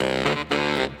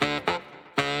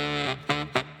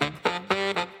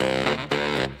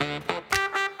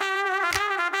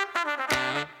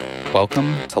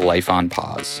Welcome to Life on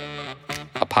Pause,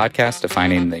 a podcast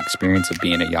defining the experience of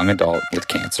being a young adult with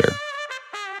cancer.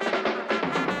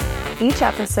 Each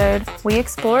episode, we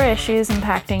explore issues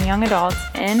impacting young adults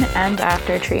in and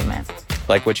after treatment.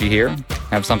 Like what you hear?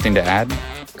 Have something to add?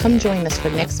 Come join us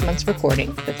for next month's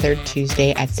recording, the third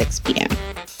Tuesday at 6 p.m.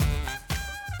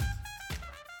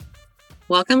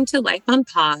 Welcome to Life on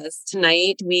Pause.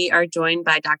 Tonight, we are joined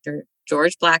by Dr.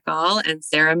 George Blackall and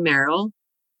Sarah Merrill.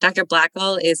 Dr.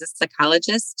 Blackall is a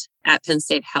psychologist at Penn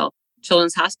State Health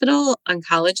Children's Hospital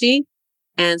Oncology,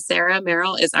 and Sarah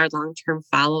Merrill is our long-term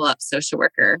follow-up social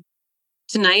worker.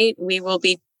 Tonight, we will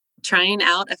be trying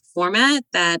out a format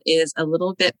that is a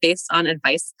little bit based on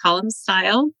advice column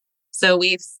style. So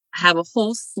we have a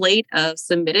whole slate of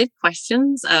submitted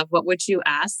questions of what would you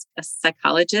ask a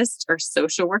psychologist or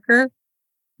social worker?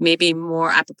 Maybe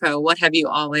more apropos, what have you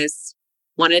always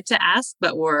wanted to ask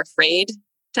but were afraid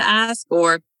to ask,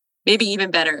 or maybe even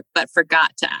better, but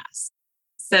forgot to ask.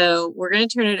 So we're going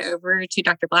to turn it over to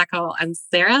Dr. Blackall and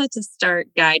Sarah to start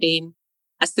guiding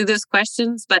us through those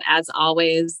questions. But as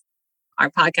always, our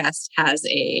podcast has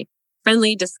a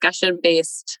friendly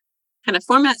discussion-based kind of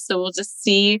format. So we'll just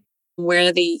see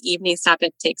where the evening's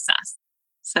topic takes us.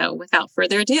 So without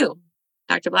further ado,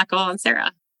 Dr. Blackall and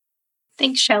Sarah.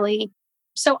 Thanks, Shelley.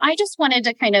 So I just wanted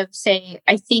to kind of say,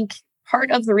 I think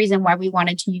part of the reason why we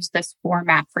wanted to use this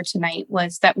format for tonight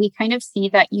was that we kind of see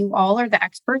that you all are the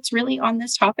experts really on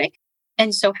this topic.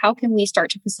 And so how can we start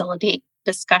to facilitate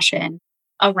discussion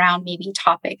around maybe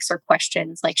topics or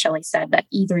questions, like Shelley said, that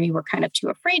either you were kind of too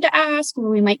afraid to ask, or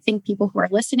we might think people who are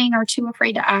listening are too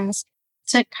afraid to ask,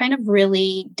 to kind of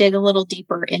really dig a little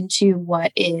deeper into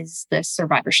what is this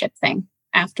survivorship thing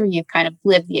after you've kind of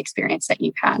lived the experience that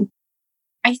you've had.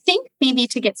 I think maybe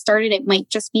to get started, it might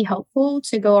just be helpful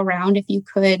to go around, if you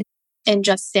could, and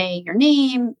just say your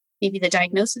name, maybe the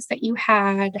diagnosis that you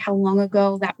had, how long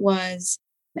ago that was,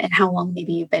 and how long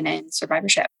maybe you've been in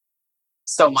survivorship.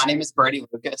 So my name is Brady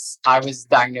Lucas. I was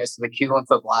diagnosed with acute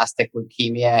lymphoblastic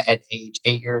leukemia at age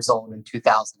 8 years old in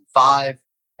 2005.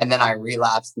 And then I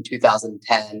relapsed in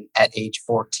 2010 at age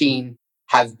 14.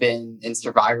 Have been in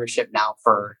survivorship now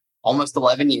for almost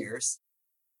 11 years.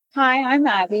 Hi, I'm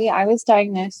Abby. I was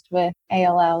diagnosed with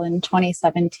ALL in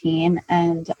 2017,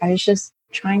 and I was just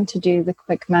trying to do the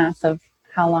quick math of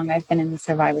how long I've been in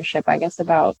survivorship. I guess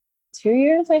about 2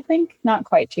 years, I think. Not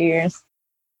quite 2 years.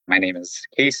 My name is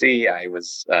Casey. I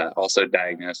was also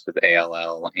diagnosed with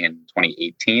ALL in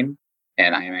 2018,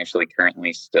 and I am actually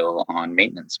currently still on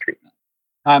maintenance treatment.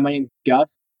 Hi, my name is Gus.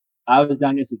 I was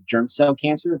diagnosed with germ cell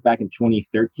cancer back in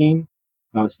 2013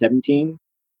 when I was 17.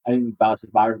 I've been a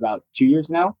survivor about 2 years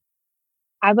now.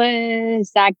 I was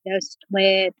diagnosed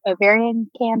with ovarian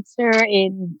cancer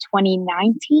in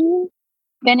 2019.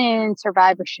 Been in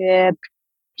survivorship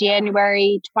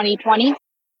January 2020,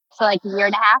 so like a year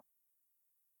and a half.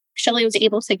 Shelley was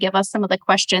able to give us some of the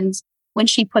questions when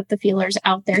she put the feelers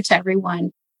out there to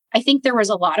everyone. I think there was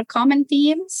a lot of common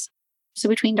themes. So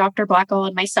between Dr. Blackall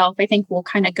and myself, I think we'll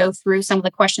kind of go through some of the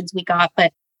questions we got,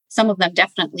 but some of them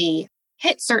definitely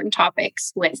hit certain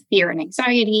topics with fear and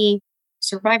anxiety,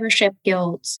 survivorship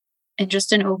guilt, and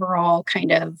just an overall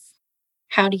kind of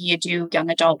how do you do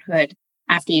young adulthood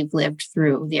after you've lived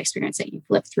through the experience that you've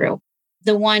lived through.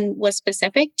 The one was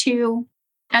specific to,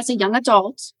 as a young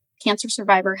adult, cancer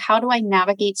survivor, how do I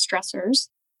navigate stressors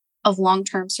of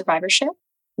long-term survivorship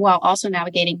while also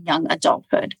navigating young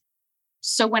adulthood?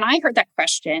 So when I heard that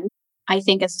question, I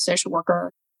think as a social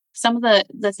worker, some of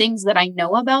the things that I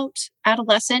know about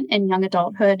adolescent and young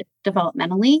adulthood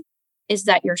developmentally is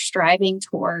that you're striving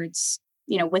towards,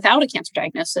 without a cancer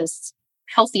diagnosis,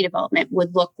 healthy development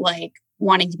would look like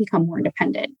wanting to become more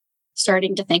independent,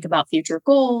 starting to think about future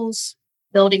goals,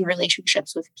 building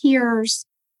relationships with peers,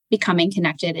 becoming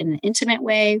connected in an intimate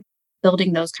way,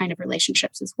 building those kind of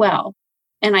relationships as well.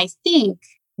 And I think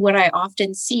what I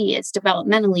often see is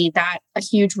developmentally that a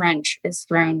huge wrench is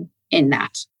thrown in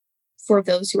that. For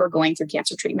those who are going through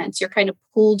cancer treatments, you're kind of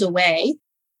pulled away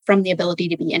from the ability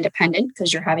to be independent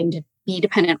because you're having to be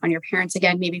dependent on your parents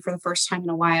again, maybe for the first time in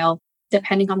a while.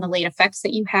 Depending on the late effects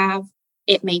that you have,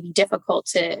 it may be difficult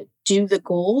to do the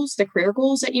goals, the career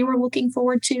goals that you were looking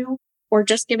forward to, or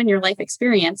just given your life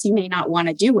experience, you may not want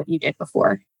to do what you did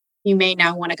before. You may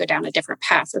now want to go down a different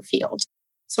path or field.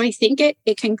 So I think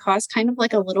it can cause kind of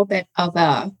like a little bit of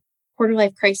a quarter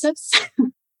life crisis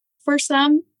for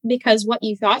some, because what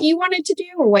you thought you wanted to do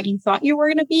or what you thought you were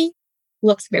going to be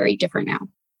looks very different now.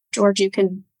 George, you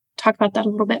can talk about that a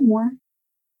little bit more.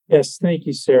 Yes, thank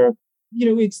you, Sarah.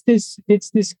 It's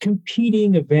this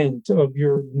competing event of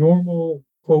your normal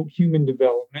quote, human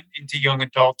development into young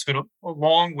adulthood,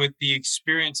 along with the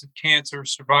experience of cancer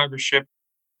survivorship?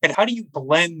 And how do you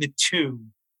blend the two?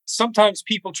 Sometimes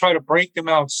people try to break them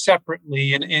out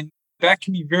separately, and that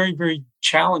can be very, very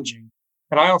challenging.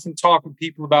 And I often talk with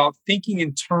people about thinking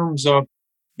in terms of,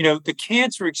 the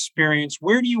cancer experience,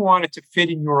 where do you want it to fit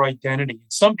in your identity?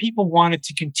 Some people want it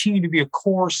to continue to be a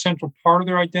core central part of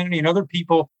their identity, and other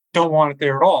people don't want it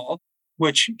there at all,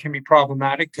 which can be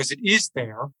problematic because it is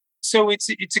there. So it's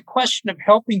a question of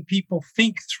helping people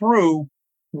think through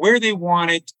where they want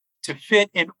it to fit,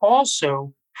 and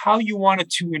also how you want it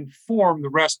to inform the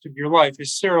rest of your life.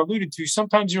 As Sarah alluded to,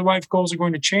 sometimes your life goals are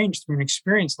going to change through an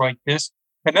experience like this.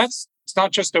 And it's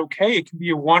not just okay. It can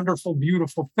be a wonderful,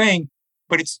 beautiful thing,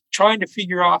 but it's trying to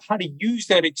figure out how to use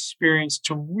that experience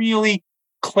to really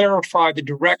clarify the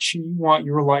direction you want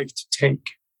your life to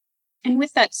take. And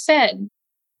with that said,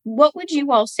 what would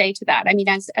you all say to that? I mean,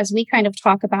 as we kind of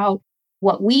talk about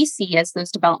what we see as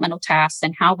those developmental tasks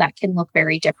and how that can look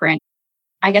very different,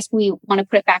 I guess we want to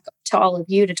put it back to all of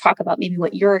you to talk about maybe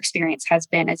what your experience has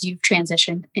been as you've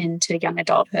transitioned into young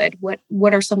adulthood.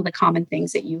 What are some of the common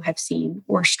things that you have seen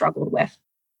or struggled with?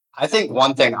 I think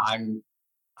one thing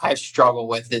I struggle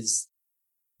with is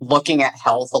looking at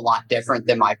health a lot different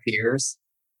than my peers.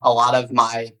 A lot of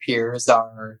my peers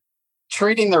are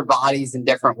treating their bodies in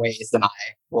different ways than I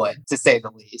would, to say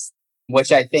the least, which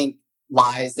I think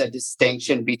lies a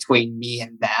distinction between me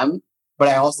and them. But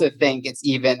I also think it's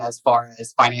even as far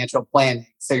as financial planning.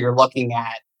 So you're looking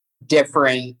at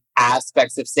different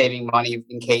aspects of saving money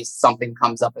in case something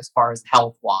comes up as far as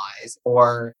health wise,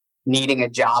 or needing a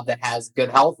job that has good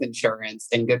health insurance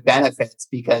and good benefits,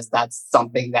 because that's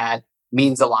something that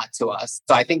means a lot to us.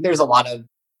 So I think there's a lot of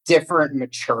different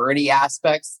maturity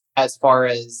aspects as far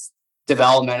as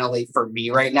developmentally for me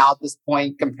right now at this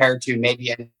point, compared to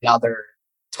maybe another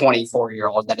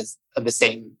 24-year-old that is of the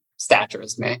same stature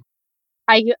as me.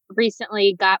 I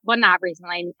recently not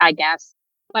recently, I guess,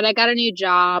 but I got a new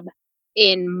job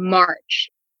in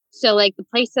March. So like the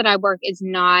place that I work is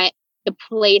not the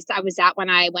place I was at when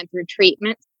I went through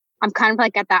treatment. I'm kind of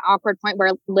like at that awkward point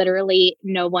where literally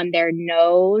no one there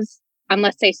knows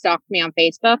unless they stalk me on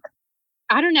Facebook.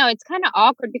 I don't know. It's kind of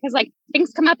awkward because like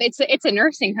things come up. It's a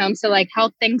nursing home. So like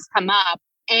health things come up,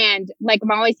 and like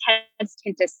I'm always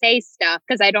hesitant to say stuff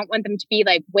because I don't want them to be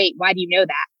like, wait, why do you know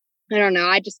that? I don't know.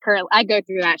 I go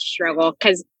through that struggle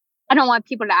because I don't want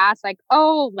people to ask like,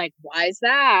 oh, like, why is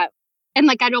that? And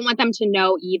like, I don't want them to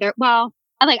know either. Well,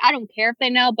 I don't care if they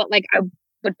know, but like, I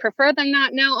would prefer them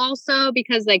not know also,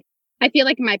 because like, I feel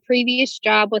like in my previous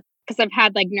job because I've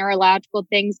had like neurological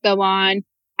things go on,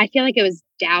 I feel like it was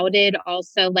doubted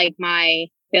also, like my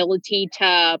ability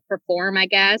to perform, I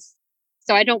guess.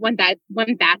 So I don't want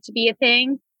that to be a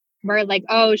thing where like,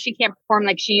 oh, she can't perform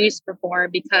like she used to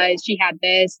perform because she had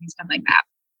this and stuff like that.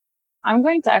 I'm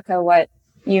going to echo what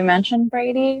you mentioned,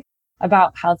 Brady,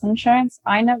 about health insurance.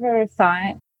 I never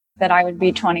thought that I would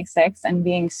be 26 and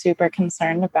being super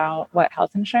concerned about what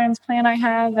health insurance plan I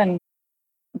have.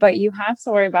 But you have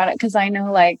to worry about it because I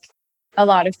know like a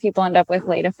lot of people end up with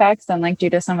late effects, and like due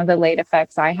to some of the late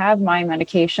effects I have, my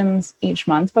medications each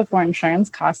month before insurance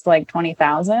cost like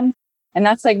 $20,000. And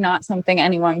that's like not something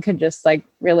anyone could just like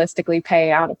realistically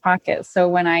pay out of pocket. So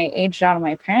when I aged out of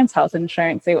my parents' health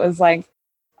insurance, it was like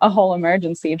a whole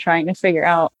emergency trying to figure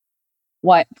out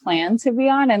what plan to be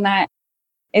on. And that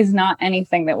is not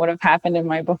anything that would have happened in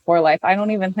my before life. I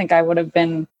don't even think I would have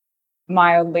been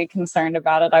mildly concerned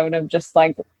about it. I would have just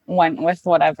like went with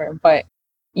whatever. But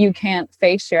you can't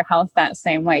face your health that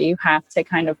same way. You have to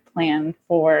kind of plan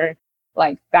for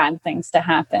like bad things to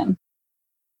happen.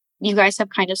 You guys have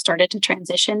kind of started to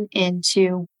transition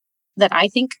into that, I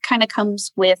think kind of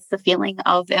comes with the feeling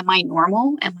of, am I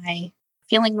normal? Am I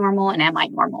feeling normal? And am I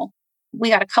normal? We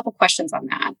got a couple questions on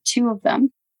that. Two of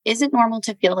them. Is it normal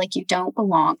to feel like you don't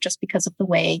belong just because of the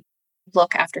way you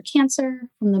look after cancer?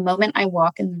 From the moment I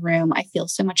walk in the room, I feel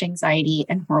so much anxiety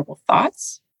and horrible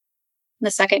thoughts. And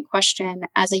the second question,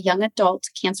 as a young adult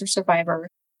cancer survivor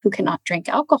who cannot drink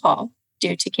alcohol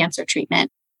due to cancer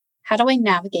treatment, how do I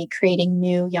navigate creating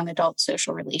new young adult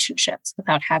social relationships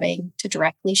without having to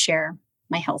directly share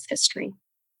my health history?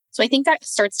 So I think that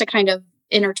starts to kind of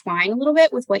intertwine a little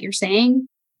bit with what you're saying.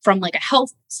 From like a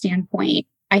health standpoint,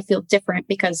 I feel different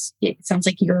because it sounds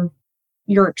like you're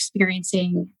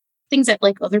experiencing things that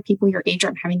like other people your age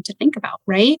aren't having to think about,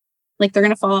 right? Like they're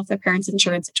going to fall off their parents'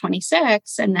 insurance at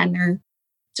 26 and then they're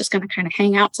just going to kind of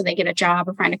hang out till they get a job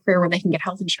or find a career where they can get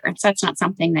health insurance. That's not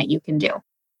something that you can do.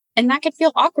 And that could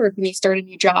feel awkward when you start a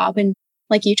new job. And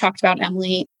like you talked about,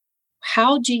 Emily,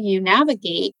 how do you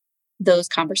navigate those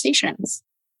conversations?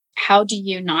 How do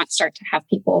you not start to have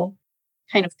people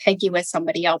kind of peg you as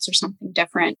somebody else or something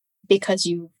different because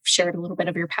you shared a little bit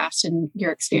of your past and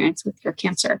your experience with your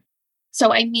cancer.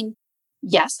 So, I mean,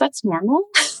 yes, that's normal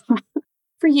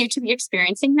for you to be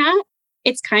experiencing that.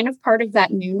 It's kind of part of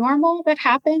that new normal that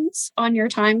happens on your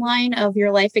timeline of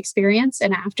your life experience.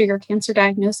 And after your cancer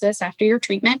diagnosis, after your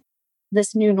treatment,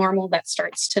 this new normal that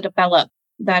starts to develop,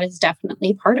 that is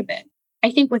definitely part of it.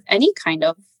 I think with any kind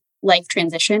of life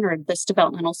transition or this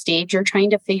developmental stage, you're trying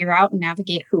to figure out and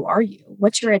navigate, who are you?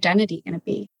 What's your identity going to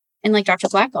be? And like Dr.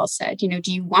 Blackall said, do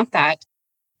you want that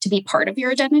to be part of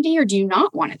your identity or do you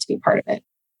not want it to be part of it?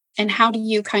 And how do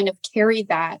you kind of carry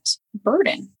that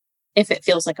burden if it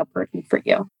feels like a burden for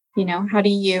you? How do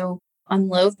you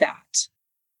unload that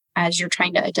as you're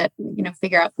trying to,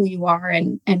 figure out who you are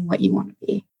and what you want to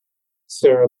be?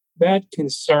 Sarah, that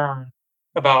concern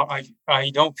about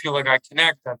I don't feel like I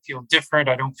connect, I feel different,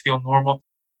 I don't feel normal.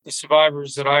 The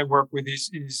survivors that I work with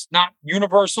is not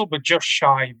universal, but just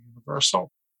shy of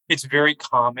universal. It's very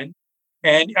common.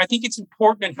 And I think it's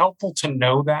important and helpful to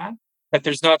know that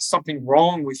there's not something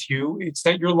wrong with you. It's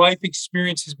that your life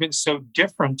experience has been so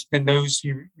different than those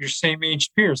your same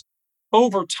age peers.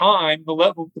 Over time,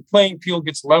 the playing field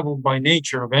gets leveled by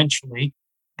nature eventually,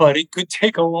 but it could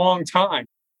take a long time.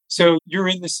 So you're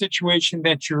in the situation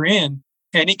that you're in,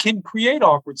 and it can create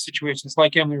awkward situations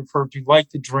like Emily referred to, like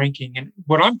the drinking. And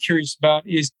what I'm curious about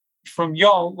is from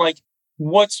y'all,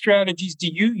 what strategies do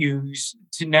you use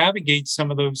to navigate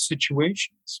some of those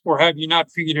situations? Or have you not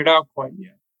figured it out quite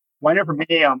yet? Well, I know for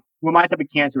me, my type of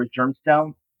cancer was germ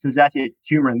cell. So it's actually a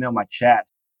tumor in the middle of my chest.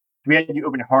 So we had to do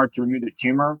open heart to remove the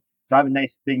tumor. So I have a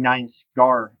nice big 9-inch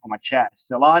scar on my chest.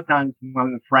 So a lot of times when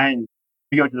I'm with friends,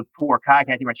 we go to the pool or kayak,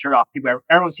 I take my shirt off.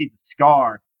 Everyone sees the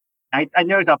scar. I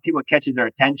notice how people catches their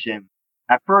attention.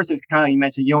 At first, it's kind of, you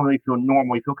mentioned, you don't really feel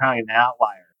normal. You feel kind of like an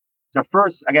outlier. So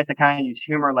first, I guess I kind of use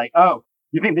humor, like, oh,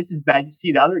 you think this is bad? You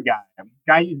see the other guy.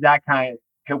 I use that kind of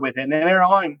go with it. And then later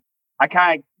on, I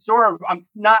kind of I'm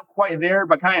not quite there,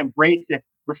 but kind of embrace it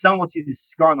where someone will see this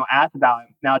scar and they'll ask about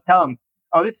it. Now I tell them,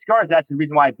 oh, this scar is actually the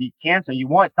reason why I beat cancer. You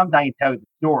want sometimes to tell you the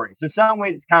story. So some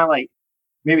ways it's kind of like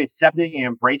maybe accepting and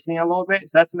embracing it a little bit. So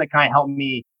that's something that kind of helped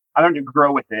me. I learned to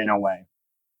grow with it in a way.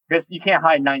 Because you can't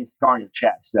hide 9 scar on your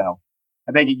chest. So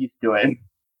I think get used to it.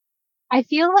 I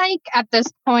feel like at this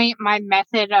point, my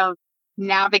method of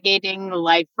navigating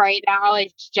life right now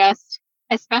is just,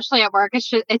 especially at work,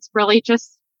 it's really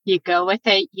just, you go with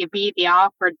it, you be the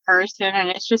awkward person. And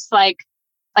it's just like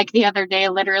the other day,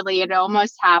 literally, it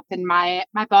almost happened. My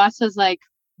boss was like,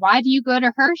 why do you go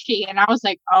to Hershey? And I was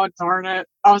like, oh, darn it.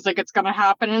 I was like, it's going to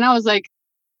happen. And I was like,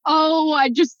 oh, I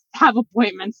just have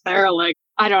appointments there.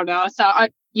 I don't know. So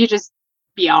you just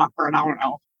be awkward. I don't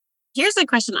know. Here's a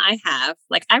question I have.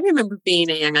 I remember being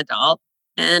a young adult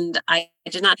and I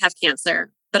did not have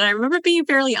cancer, but I remember being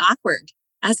fairly awkward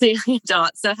as a young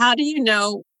adult. So how do you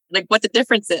know what the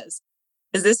difference is?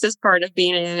 Is this just part of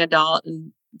being a young adult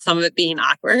and some of it being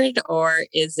awkward? Or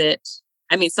is it,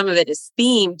 some of it is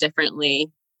themed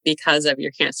differently because of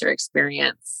your cancer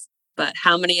experience, but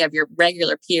how many of your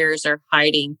regular peers are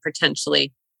hiding,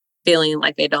 potentially feeling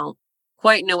like they don't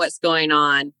quite know what's going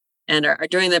on and are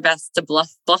doing their best to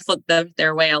bluff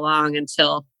their way along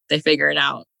until they figure it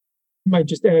out? I might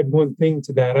just add one thing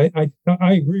to that.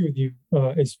 I agree with you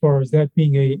as far as that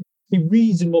being a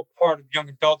reasonable part of young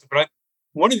adulthood. But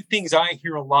one of the things I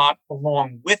hear a lot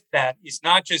along with that is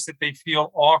not just that they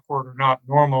feel awkward or not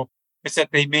normal, it's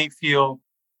that they may feel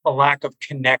a lack of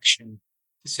connection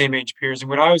to same age peers. And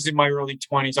when I was in my early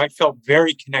 20s, I felt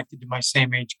very connected to my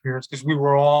same age peers because we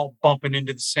were all bumping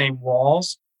into the same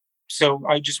walls. So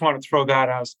I just want to throw that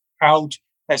out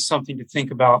as something to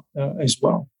think about as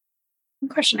well. One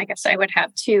question I guess I would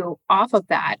have too off of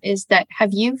that is that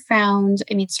have you found,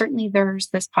 certainly there's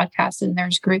this podcast and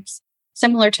there's groups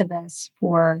similar to this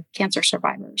for cancer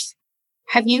survivors.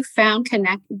 Have you found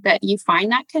that you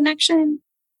find that connection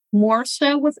more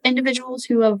so with individuals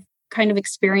who have kind of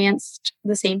experienced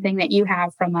the same thing that you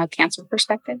have from a cancer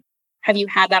perspective? Have you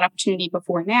had that opportunity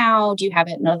before now? Do you have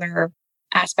it in other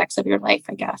aspects of your life,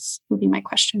 I guess, would be my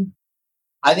question.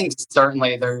 I think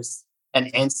certainly there's an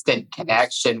instant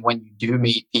connection when you do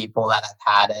meet people that have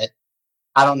had it.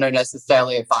 I don't know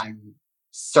necessarily if I'm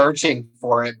searching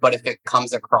for it, but if it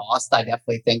comes across, I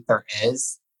definitely think there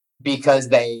is, because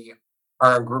they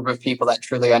are a group of people that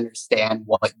truly understand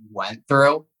what you went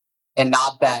through. And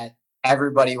not that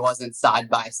everybody wasn't side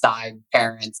by side,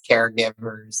 parents,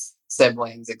 caregivers,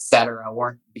 siblings, etc.,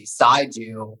 weren't beside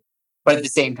you, but at the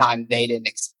same time, they didn't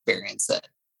experience it,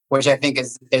 which I think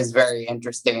is very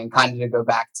interesting. And kind of to go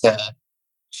back to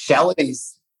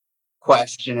Shelley's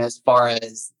question as far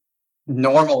as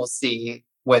normalcy,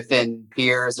 within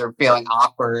peers or feeling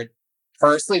awkward.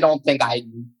 Personally, don't think I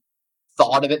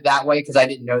thought of it that way because I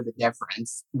didn't know the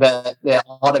difference. The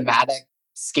automatic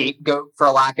scapegoat, for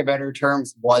lack of better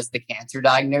terms, was the cancer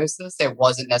diagnosis. It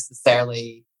wasn't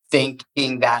necessarily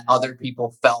thinking that other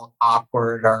people felt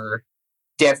awkward or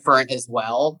different as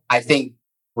well. I think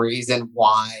reason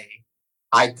why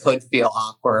I could feel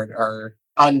awkward or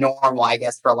unnormal, I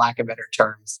guess, for lack of better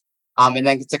terms. And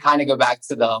then to kind of go back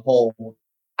to the whole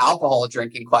alcohol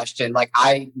drinking question, like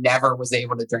I never was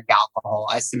able to drink alcohol.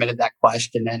 I submitted that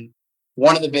question. And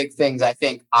one of the big things I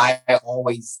think I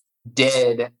always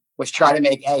did was try to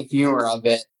make A, humor of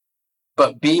it,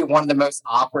 but B, one of the most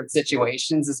awkward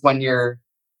situations is when you're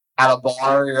at a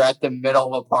bar, you're at the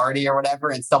middle of a party or whatever,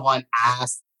 and someone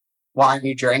asks, why are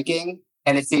you drinking?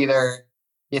 And it's either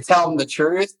you tell them the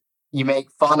truth, you make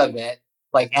fun of it,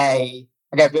 like, hey,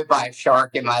 I got bit by a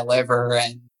shark in my liver,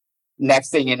 and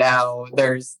next thing you know,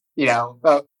 there's,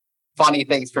 funny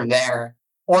things from there,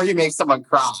 or you make someone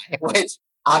cry, which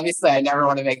obviously I never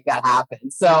want to make that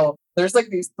happen. So there's like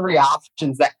these three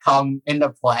options that come into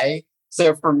play.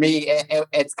 So for me,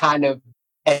 it's kind of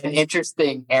an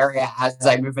interesting area as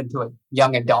I move into a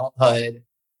young adulthood,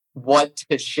 what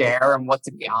to share and what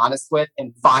to be honest with,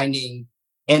 and finding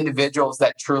individuals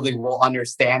that truly will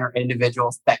understand or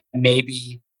individuals that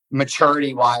maybe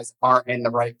maturity wise aren't in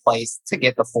the right place to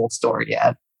get the full story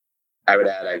yet. I would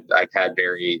add, I've had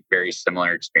very, very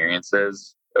similar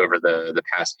experiences over the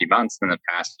past few months and the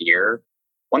past year.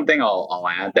 One thing I'll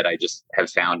add that I just have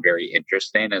found very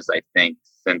interesting is I think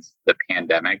since the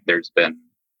pandemic, there's been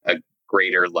a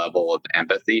greater level of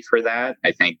empathy for that.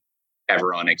 I think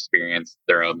everyone experienced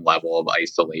their own level of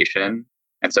isolation.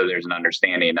 And so there's an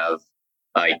understanding of,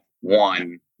 like,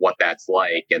 one, what that's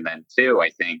like. And then two, I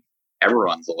think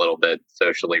everyone's a little bit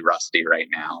socially rusty right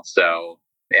now. So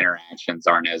interactions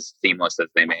aren't as seamless as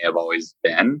they may have always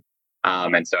been.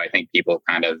 And so I think people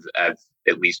kind of have,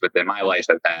 at least within my life,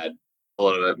 have had a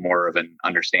little bit more of an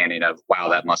understanding of, wow,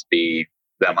 that must be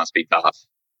tough,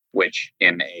 which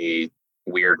in a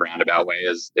weird roundabout way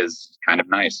is kind of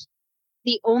nice.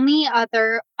 The only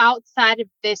other outside of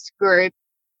this group,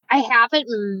 I haven't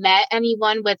met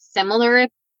anyone with similar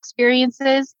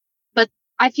experiences, but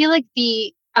I feel like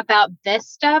about this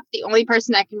stuff, the only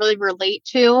person I can really relate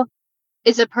to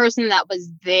is a person that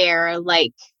was there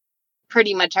like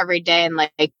pretty much every day and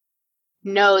like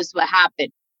knows what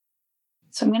happened.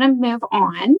 So I'm going to move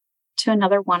on to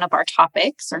another one of our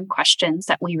topics or questions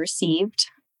that we received.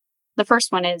 The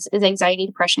first one is anxiety,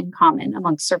 depression common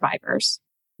amongst survivors?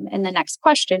 And the next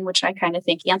question, which I kind of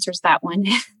think answers that one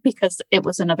because it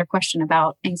was another question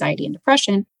about anxiety and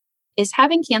depression, is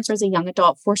having cancer as a young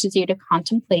adult forces you to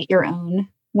contemplate your own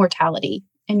mortality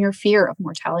and your fear of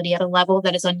mortality at a level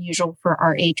that is unusual for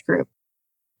our age group.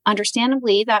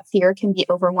 Understandably, that fear can be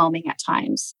overwhelming at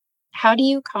times. How do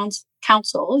you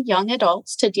counsel young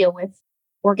adults to deal with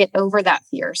or get over that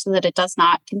fear so that it does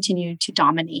not continue to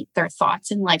dominate their thoughts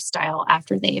and lifestyle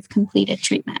after they have completed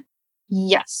treatment?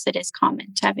 Yes, it is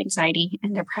common to have anxiety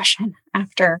and depression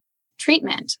after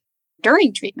treatment.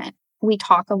 During treatment, we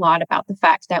talk a lot about the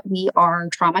fact that we are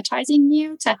traumatizing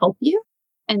you to help you.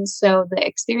 And so the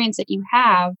experience that you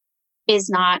have is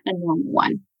not a normal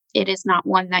one. It is not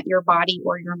one that your body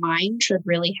or your mind should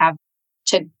really have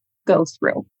to go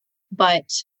through.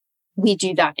 But we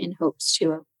do that in hopes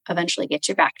to eventually get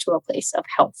you back to a place of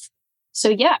health. So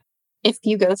yeah, if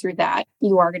you go through that,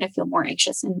 you are going to feel more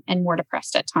anxious and more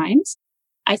depressed at times.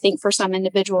 I think for some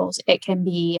individuals, it can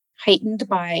be heightened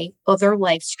by other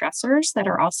life stressors that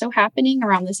are also happening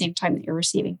around the same time that you're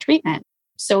receiving treatment.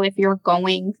 So if you're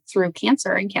going through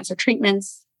cancer and cancer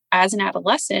treatments as an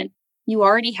adolescent, you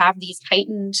already have these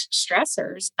heightened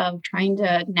stressors of trying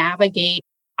to navigate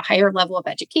a higher level of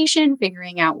education,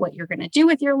 figuring out what you're going to do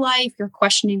with your life. You're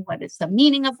questioning what is the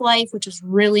meaning of life, which is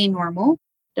really normal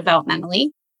developmentally.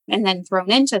 And then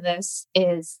thrown into this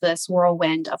is this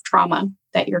whirlwind of trauma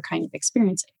that you're kind of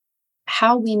experiencing.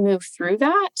 How we move through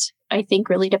that, I think,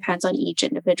 really depends on each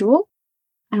individual.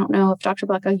 I don't know if Dr.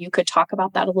 Blackwell, you could talk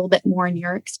about that a little bit more in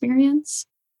your experience.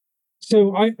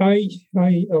 So I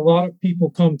a lot of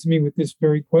people come to me with this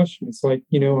very question. It's like,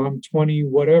 I'm 20,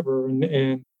 whatever,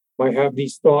 and I have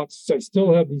these thoughts. I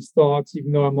still have these thoughts,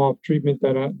 even though I'm off treatment,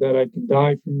 that I can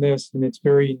die from this, and it's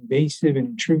very invasive and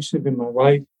intrusive in my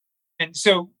life. And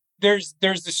so there's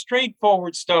the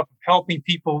straightforward stuff of helping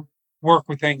people work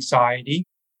with anxiety,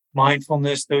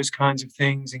 mindfulness, those kinds of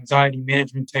things, anxiety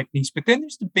management techniques. But then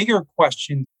there's the bigger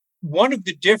question. One of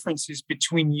the differences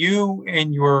between you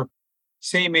and your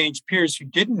same age peers who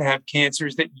didn't have cancer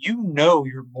is that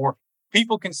you're more.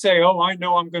 People can say, oh, I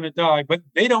know I'm going to die, but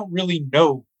they don't really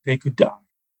know they could die.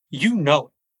 you know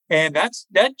it. And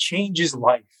that changes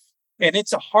life. And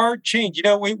it's a hard change.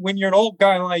 When you're an old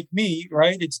guy like me,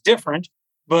 right, it's different.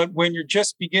 But when you're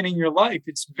just beginning your life,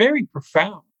 it's very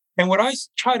profound. And what I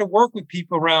try to work with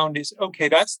people around is, okay,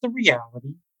 that's the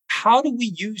reality. How do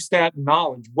we use that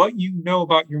knowledge, what you know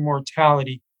about your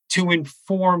mortality, to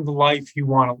inform the life you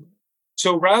want to live?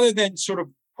 So rather than sort of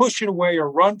push it away or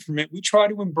run from it, we try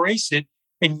to embrace it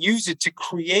and use it to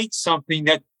create something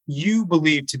that you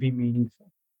believe to be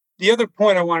meaningful. The other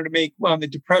point I wanted to make on the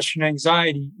depression and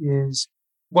anxiety is,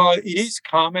 while it is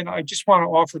common, I just want to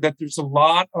offer that there's a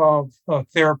lot of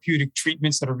therapeutic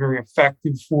treatments that are very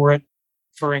effective for it.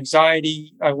 For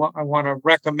anxiety, I want to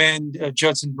recommend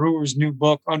Judson Brewer's new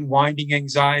book, Unwinding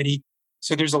Anxiety.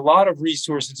 So there's a lot of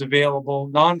resources available,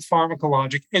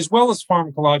 non-pharmacologic, as well as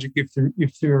pharmacologic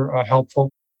if they're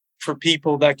helpful, for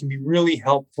people that can be really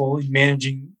helpful in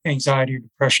managing anxiety or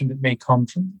depression that may come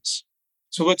from this.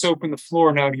 So let's open the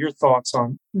floor now to your thoughts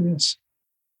on this.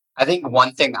 I think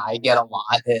one thing I get a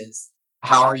lot is,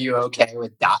 how are you okay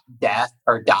with death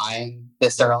or dying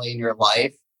this early in your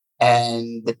life?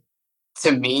 And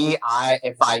to me,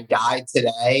 if I died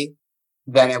today,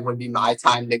 then it would be my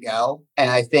time to go. And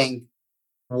I think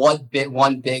one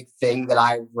big thing that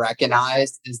I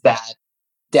recognized is that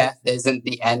death isn't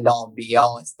the end all be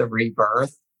all, it's the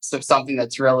rebirth. So something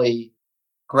that's really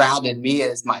grounded me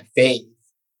is my faith.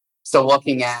 So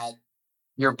looking at,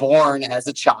 you're born as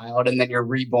a child and then you're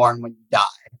reborn when you die.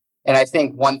 And I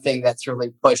think one thing that's really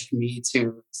pushed me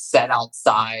to set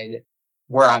outside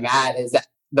where I'm at is that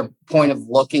the point of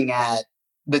looking at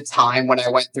the time when I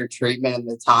went through treatment and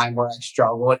the time where I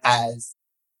struggled as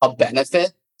a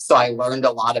benefit. So I learned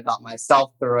a lot about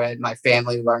myself through it. My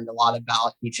family learned a lot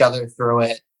about each other through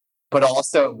it, but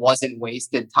also it wasn't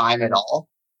wasted time at all.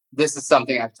 This is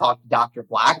something I've talked to Dr.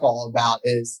 Blackall about,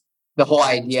 is the whole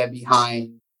idea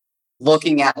behind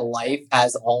looking at life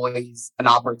as always an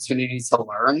opportunity to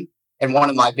learn. And one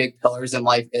of my big pillars in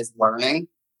life is learning.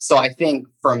 So I think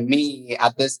for me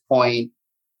at this point,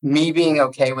 me being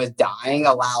okay with dying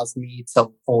allows me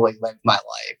to fully live my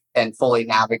life and fully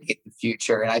navigate the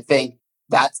future. And I think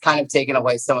that's kind of taken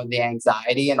away some of the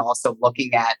anxiety, and also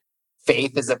looking at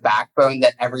faith as a backbone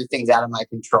that everything's out of my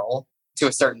control to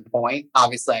a certain point.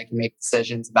 Obviously, I can make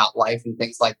decisions about life and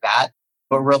things like that,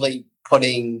 but really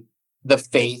putting the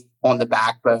faith on the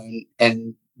backbone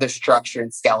and the structure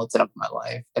and skeleton of my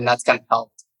life. And that's kind of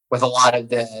helped with a lot of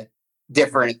the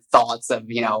different thoughts of,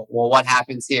 well, what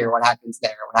happens here? What happens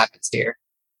there? What happens here?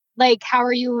 Like, how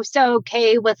are you so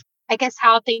okay with, I guess,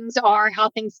 how things are, how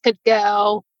things could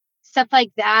go, stuff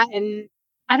like that. And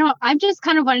I'm just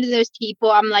kind of one of those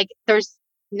people. I'm like, there's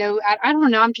no, I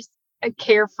don't know. I'm just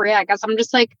carefree. I guess I'm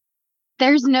just like,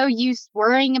 there's no use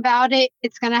worrying about it.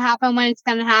 It's going to happen when it's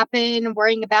going to happen.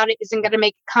 Worrying about it isn't going to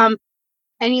make it come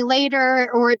any later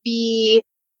or it be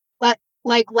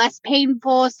like less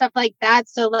painful, stuff like that.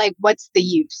 So like, what's the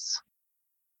use?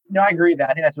 No, I agree with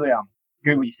that. I think that's really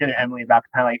good what you said, Emily, about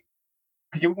kind of like,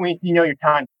 because when you know your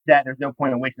time's set, there's no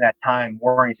point in wasting that time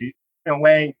worrying. So in a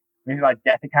way, when you think about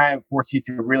death, it kind of forces you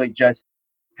to really just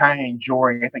kind of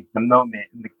enjoy, I think, the moment,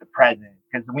 like the present.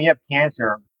 Because when you have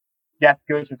cancer, death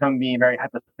goes from something being very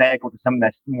hypothetical to something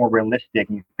that's more realistic,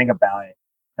 and you think about it.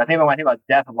 So I think when I think about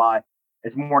death a lot,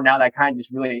 it's more now that I kind of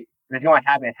just really, if it's going to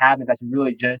happen, it happens. I should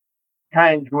really just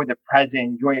kind of enjoy the present,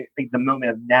 enjoy the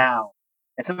moment of now.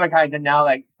 And something I kind of done now,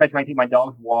 like, especially when I take my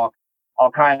dog's walk,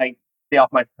 I'll kind of like stay off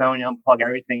my phone and unplug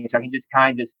everything so I can just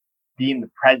kind of just be in the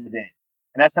present.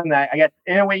 And that's something that I guess,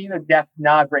 in a way, death's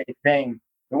not a great thing.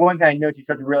 The one thing I know is you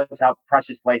start to realize how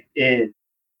precious life is,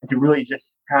 and to really just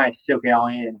kind of soak it all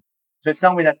in. So it's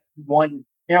something that's one,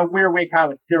 weird way,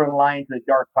 kind of a silver line to the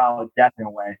dark cloud of death in a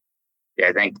way. Yeah,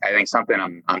 I think something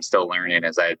I'm still learning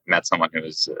is I met someone who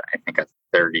was, I think, a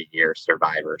 30-year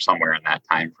survivor somewhere in that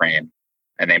time frame,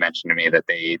 and they mentioned to me that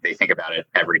they think about it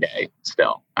every day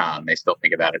still. They still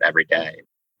think about it every day,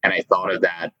 and I thought of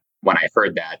that when I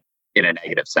heard that in a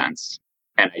negative sense,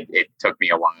 and it took me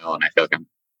a while, and I feel like I'm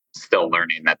still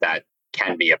learning that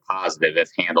can be a positive if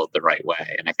handled the right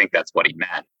way, and I think that's what he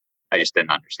meant. I just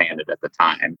didn't understand it at the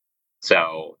time,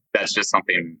 so that's just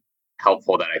something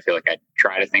helpful that I feel like I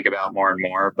try to think about more and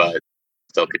more, but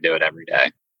still could do it every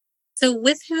day. So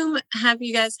with whom have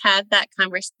you guys had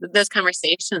those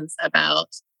conversations about?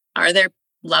 Are there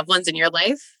loved ones in your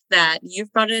life that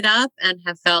you've brought it up and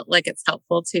have felt like it's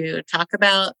helpful to talk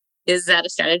about? Is that a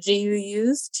strategy you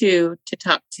use to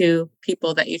talk to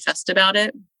people that you trust about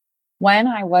it? When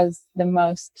I was the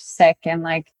most sick, and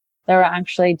like there were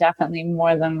actually definitely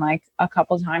more than like a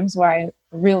couple times where I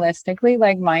realistically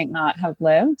might not have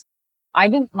lived. I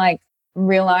didn't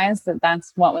realize that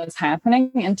that's what was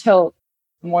happening until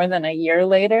more than a year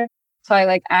later. So I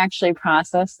like actually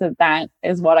processed that that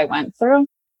is what I went through.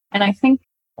 And I think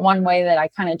one way that I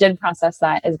kind of did process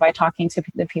that is by talking to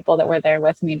the people that were there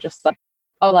with me, just like,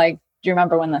 oh, like, do you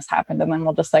remember when this happened? And then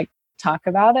we'll just like talk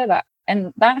about it.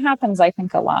 And that happens, I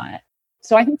think, a lot.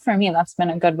 So I think for me, that's been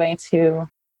a good way to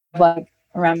like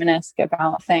reminisce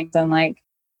about things. And like,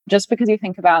 just because you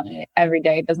think about it every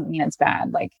day doesn't mean it's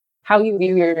bad. Like how you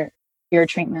view your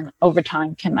treatment over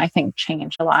time can, I think,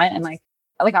 change a lot. And like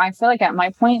I feel like at my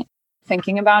point,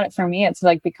 thinking about it for me, it's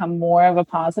like become more of a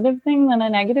positive thing than a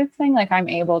negative thing. Like I'm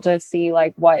able to see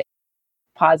like what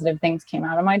positive things came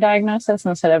out of my diagnosis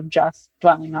instead of just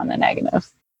dwelling on the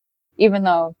negatives. Even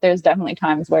though there's definitely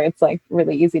times where it's like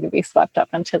really easy to be swept up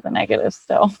into the negatives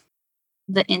still.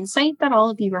 The insight that all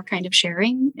of you are kind of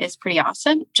sharing is pretty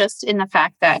awesome, just in the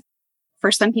fact that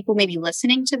for some people maybe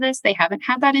listening to this, they haven't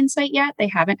had that insight yet. They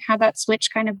haven't had that switch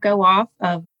kind of go off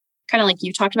of kind of like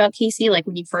you talked about, Casey, like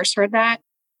when you first heard that,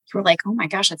 you were like, oh my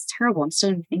gosh, that's terrible. I'm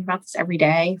still thinking about this every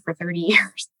day for 30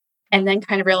 years. And then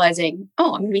kind of realizing,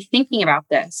 oh, I'm going to be thinking about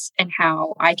this and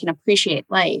how I can appreciate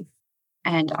life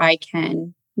and I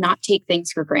can not take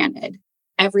things for granted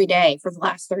every day for the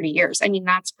last 30 years. I mean,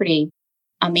 that's pretty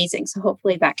amazing. So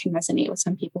hopefully that can resonate with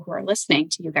some people who are listening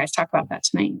to you guys talk about that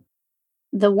tonight.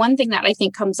 The one thing that I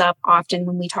think comes up often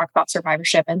when we talk about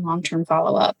survivorship and long-term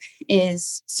follow-up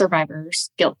is survivor's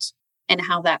guilt and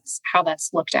how that's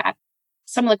looked at.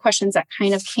 Some of the questions that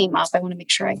kind of came up, I want to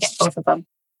make sure I get both of them.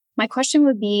 My question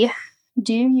would be,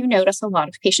 do you notice a lot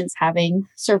of patients having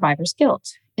survivor's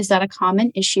guilt? Is that a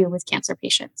common issue with cancer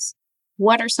patients?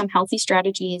 What are some healthy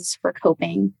strategies for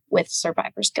coping with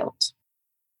survivor's guilt?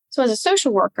 So as a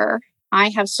social worker, I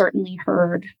have certainly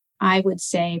heard, I would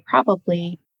say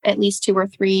probably at least 2 or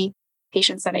 3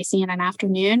 patients that I see in an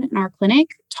afternoon in our clinic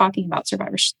talking about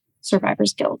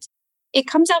survivor's guilt. It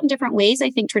comes out in different ways. I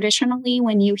think traditionally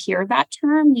when you hear that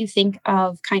term, you think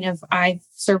of kind of I've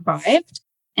survived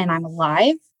and I'm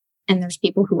alive, and there's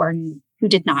people who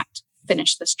did not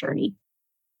finish this journey.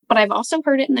 But I've also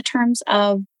heard it in the terms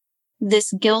of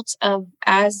this guilt of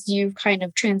as you've kind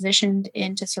of transitioned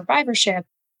into survivorship,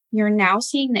 you're now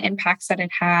seeing the impacts that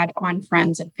it had on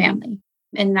friends and family.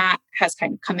 And that has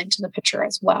kind of come into the picture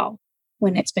as well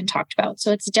when it's been talked about.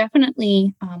 So it's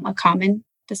definitely a common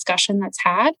discussion that's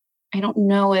had. I don't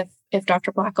know if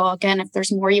Dr. Blackall, again, if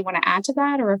there's more you want to add to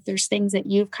that, or if there's things that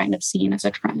you've kind of seen as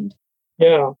a trend.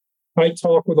 Yeah, I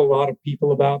talk with a lot of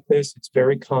people about this. It's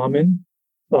very common.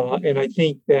 And I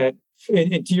think that,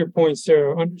 and to your point,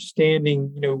 Sarah,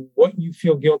 understanding, what you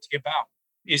feel guilty about.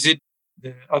 Is it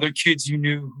the other kids you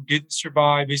knew who didn't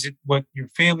survive? Is it what your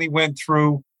family went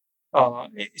through?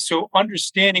 So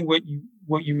understanding what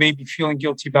you may be feeling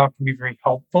guilty about can be very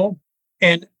helpful.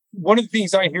 And one of the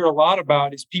things I hear a lot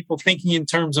about is people thinking in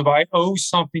terms of I owe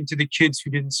something to the kids who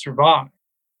didn't survive.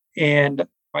 And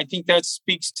I think that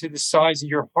speaks to the size of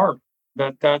your heart,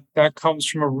 that comes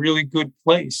from a really good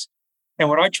place. And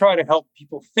what I try to help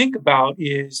people think about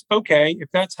is, okay, if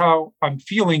that's how I'm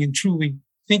feeling and truly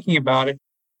thinking about it,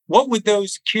 what would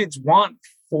those kids want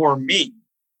for me?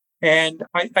 And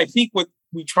I think what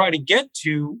we try to get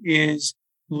to is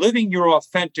living your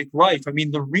authentic life. I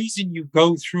mean, the reason you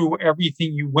go through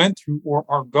everything you went through or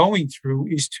are going through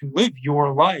is to live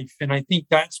your life. And I think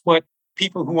that's what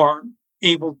people who aren't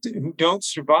who don't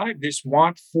survive this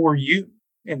want for you.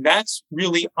 And that's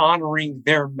really honoring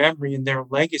their memory and their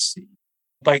legacy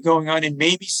by going on. And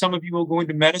maybe some of you will go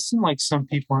into medicine, like some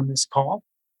people on this call.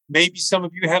 Maybe some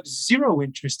of you have zero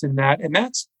interest in that, and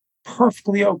that's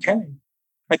perfectly okay.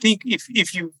 I think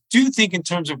if you do think in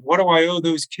terms of what do I owe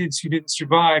those kids who didn't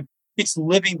survive, it's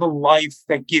living the life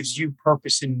that gives you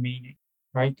purpose and meaning,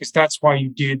 right? Because that's why you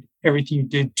did everything you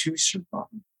did to survive.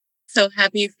 So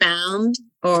have you found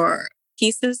or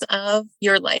pieces of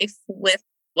your life with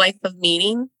life of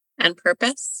meaning and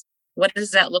purpose? What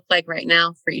does that look like right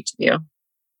now for each of you?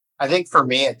 I think for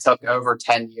me, it took over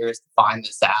 10 years to find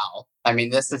this out. I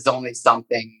mean, this is only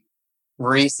something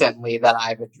recently that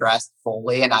I've addressed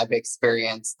fully, and I've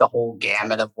experienced the whole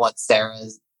gamut of what Sarah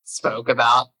spoke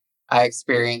about. I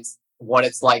experienced what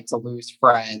it's like to lose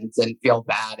friends and feel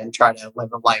bad and try to live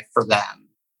a life for them.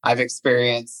 I've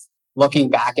experienced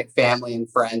looking back at family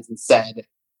and friends and said,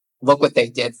 look what they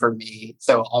did for me.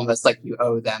 So almost like you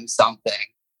owe them something.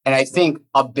 And I think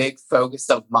a big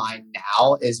focus of mine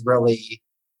now is really,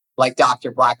 like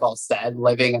Dr. Blackall said,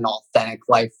 living an authentic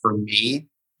life for me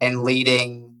and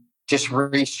just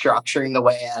restructuring the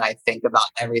way that I think about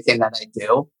everything that I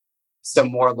do. So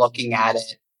more looking at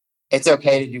it, it's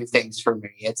okay to do things for me.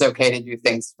 It's okay to do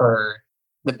things for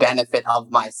the benefit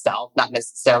of myself, not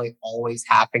necessarily always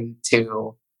having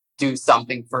to do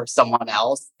something for someone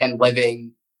else and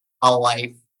living a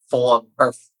life full of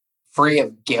or free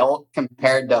of guilt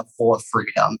compared to full of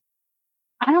freedom.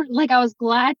 I was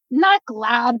glad, not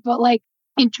glad, but like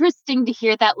interesting to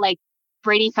hear that like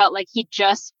Brady felt like he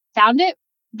just found it,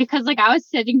 because like I was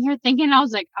sitting here thinking, I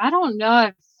was like, I don't know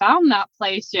if I found that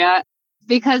place yet,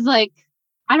 because like,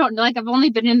 I don't know, like I've only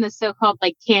been in the so-called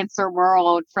like cancer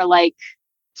world for like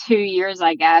 2 years,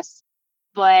 I guess,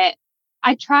 but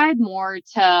I tried more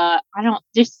to, I don't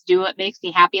just do what makes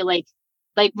me happy. Like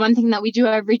one thing that we do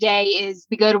every day is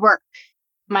we go to work.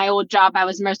 My old job, I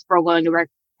was miserable going to work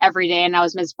every day and I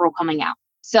was miserable coming out.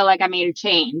 So like I made a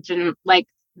change and like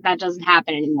that doesn't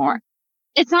happen anymore.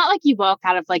 It's not like you walk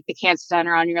out of like the cancer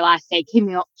center on your last day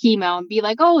chemo and be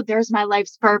like, oh, there's my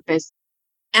life's purpose.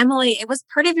 Emily, it was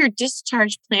part of your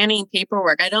discharge planning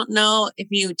paperwork. I don't know if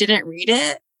you didn't read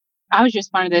it. I was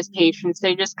just one of those patients.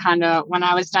 They just kind of, when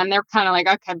I was done, they're kind of like,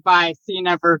 okay, bye. See you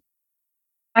never.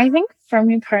 I think for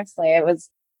me personally, it was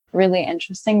really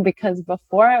interesting because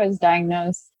before I was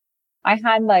diagnosed, I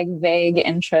had like vague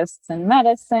interests in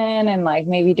medicine and like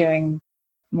maybe doing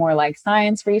more like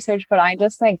science research, but I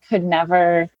just like could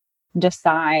never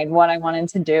decide what I wanted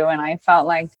to do. And I felt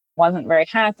like wasn't very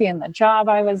happy in the job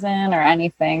I was in or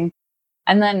anything.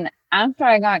 And then after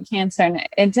I got cancer, and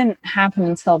it didn't happen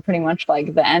until pretty much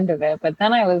like the end of it, but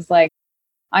then I was like,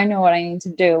 I know what I need to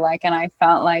do. Like, and I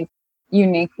felt like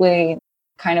uniquely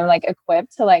kind of like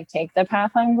equipped to like take the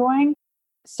path I'm going.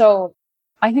 So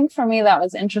I think for me, that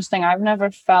was interesting. I've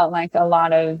never felt like a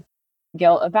lot of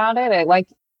guilt about it. It like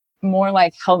more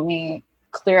like helped me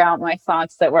clear out my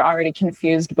thoughts that were already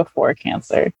confused before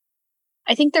cancer.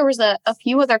 I think there was a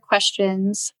few other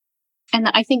questions, and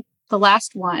I think the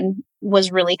last one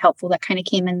was really helpful that kind of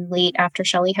came in late after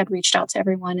Shelley had reached out to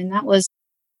everyone. And that was,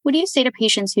 what do you say to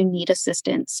patients who need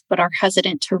assistance but are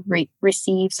hesitant to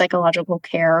receive psychological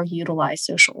care or utilize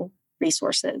social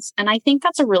resources? And I think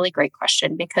that's a really great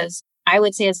question, because I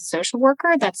would say as a social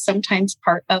worker, that's sometimes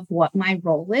part of what my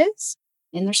role is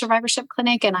in the survivorship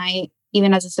clinic. And I,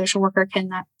 even as a social worker,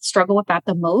 cannot struggle with that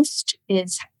the most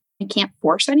is I can't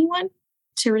force anyone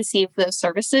to receive those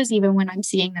services, even when I'm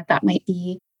seeing that that might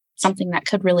be something that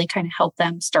could really kind of help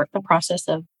them start the process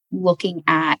of looking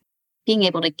at being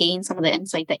able to gain some of the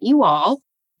insight that you all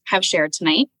have shared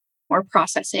tonight, or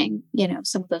processing,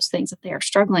 some of those things that they are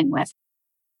struggling with.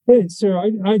 Hey, so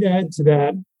I'd add to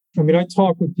that. I mean, I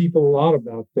talk with people a lot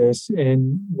about this.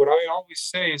 And what I always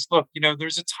say is, look,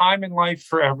 there's a time in life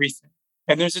for everything.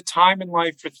 And there's a time in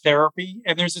life for therapy.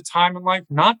 And there's a time in life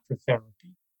not for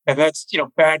therapy. And that's,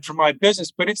 bad for my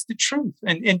business, but it's the truth.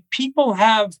 And people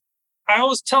have, I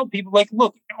always tell people, like,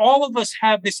 look, all of us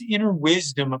have this inner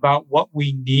wisdom about what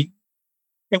we need.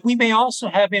 And we may also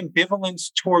have ambivalence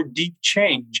toward deep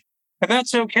change. And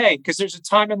that's okay, because there's a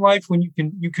time in life when you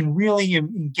can really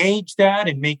engage that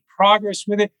and make progress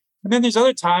with it. And then there's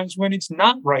other times when it's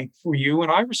not right for you.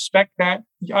 And I respect that.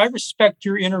 I respect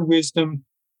your inner wisdom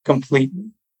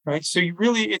completely. Right. So you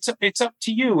really, it's up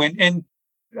to you. And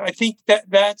I think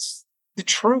that's the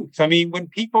truth. I mean, when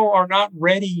people are not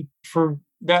ready for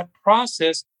that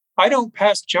process, I don't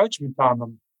pass judgment on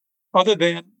them other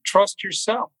than trust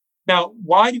yourself. Now,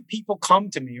 why do people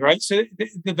come to me, right? So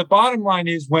the bottom line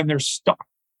is when they're stuck,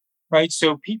 right?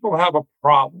 So people have a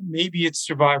problem. Maybe it's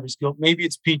survivor's guilt. Maybe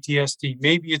it's PTSD.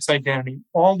 Maybe it's identity.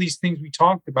 All these things we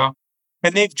talked about.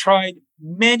 And they've tried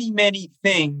many, many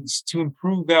things to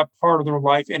improve that part of their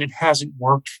life, and it hasn't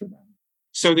worked for them.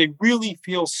 So they really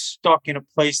feel stuck in a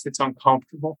place that's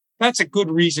uncomfortable. That's a good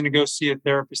reason to go see a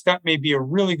therapist. That may be a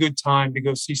really good time to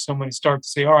go see someone and start to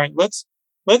say, all right, let's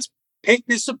pick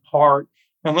this apart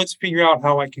and let's figure out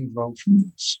how I can grow from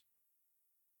this.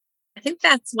 I think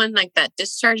that's when like that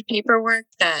discharge paperwork,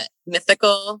 that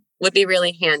mythical, would be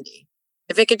really handy.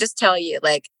 If it could just tell you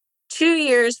like 2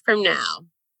 years from now,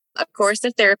 a course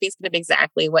of therapy is going to be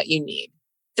exactly what you need.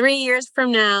 3 years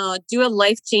from now, do a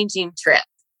life-changing trip.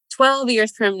 12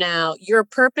 years from now, your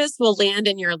purpose will land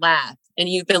in your lap and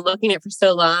you've been looking at it for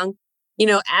so long.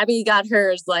 Abby got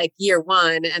hers like year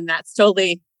 1 and that's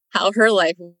totally how her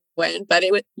life went, but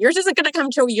yours isn't going to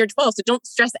come till year 12. So don't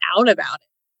stress out about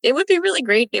it. It would be really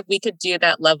great if we could do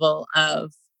that level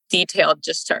of detailed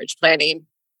discharge planning.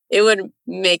 It would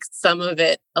make some of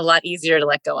it a lot easier to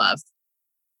let go of.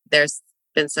 There's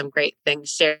been some great things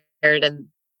shared. And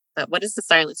what is the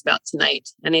silence about tonight?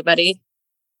 Anybody?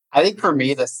 I think for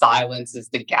me, the silence is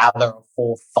to gather a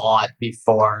full thought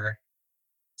before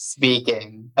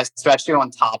speaking, especially on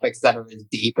topics that are as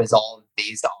deep as all of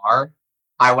these are.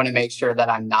 I want to make sure that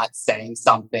I'm not saying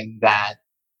something that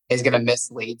is going to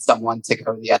mislead someone to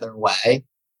go the other way.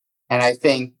 And I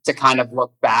think to kind of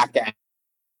look back at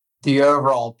the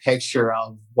overall picture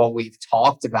of what we've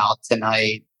talked about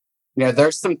tonight,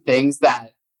 there's some things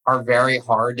that are very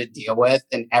hard to deal with,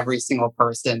 and every single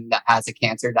person that has a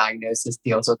cancer diagnosis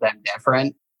deals with them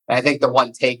different. And I think the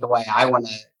one takeaway I want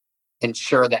to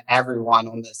ensure that everyone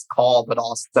on this call, but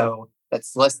also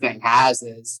that's listening, has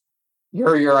is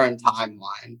you're your own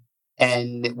timeline.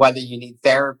 And whether you need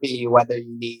therapy, whether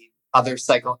you need other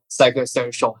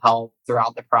psychosocial help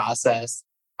throughout the process,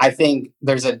 I think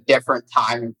there's a different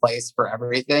time and place for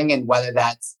everything. And whether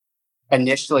that's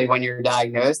initially when you're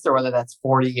diagnosed or whether that's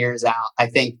 40 years out, I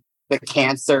think the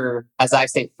cancer, as I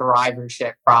say,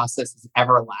 thrivership process is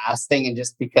everlasting. And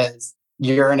just because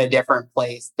you're in a different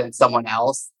place than someone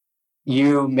else,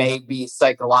 you may be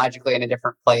psychologically in a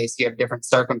different place. You have different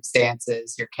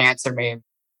circumstances. Your cancer may have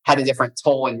had a different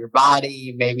toll in your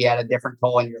body, maybe had a different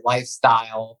toll in your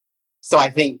lifestyle. So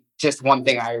I think just one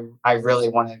thing I really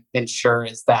want to ensure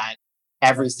is that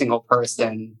every single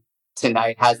person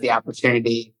tonight has the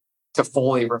opportunity to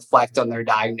fully reflect on their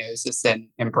diagnosis and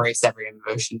embrace every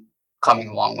emotion coming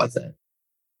along with it.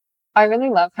 I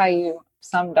really love how you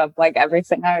summed up like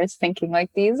everything I was thinking. Like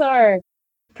these are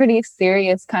pretty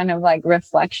serious kind of like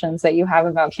reflections that you have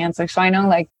about cancer. So I know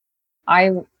like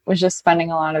I was just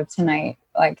spending a lot of tonight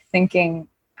like thinking,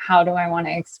 how do I want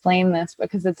to explain this?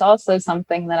 Because it's also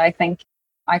something that I think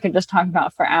I could just talk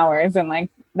about for hours, and like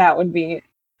that would be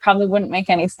probably wouldn't make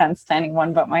any sense to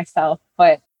anyone but myself.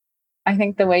 But I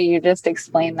think the way you just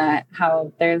explained that,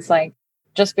 how there's like,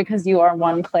 just because you are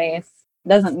one place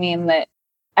doesn't mean that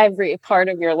every part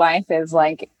of your life is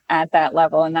like at that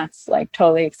level, and that's like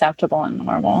totally acceptable and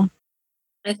normal.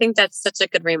 I think that's such a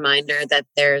good reminder that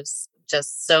there's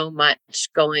just so much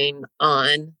going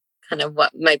on, kind of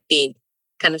what might be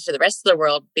kind of to the rest of the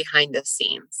world behind the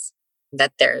scenes,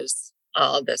 that there's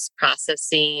all this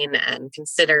processing and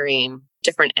considering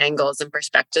different angles and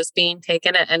perspectives being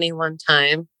taken at any one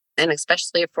time. And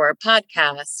especially for a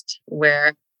podcast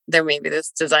where there may be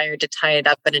this desire to tie it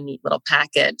up in a neat little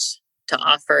package to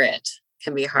offer it,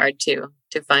 can be hard to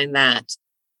find that.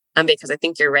 Because I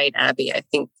think you're right, Abby. I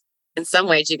think in some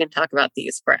ways you can talk about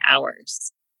these for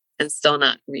hours and still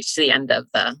not reach the end of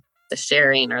the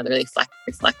sharing or the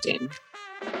reflecting.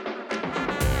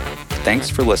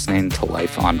 Thanks for listening to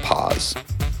Life on Pause.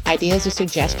 Ideas or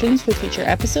suggestions for future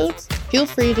episodes? Feel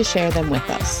free to share them with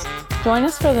us. Join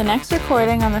us for the next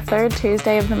recording on the third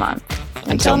Tuesday of the month.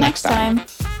 Until next time.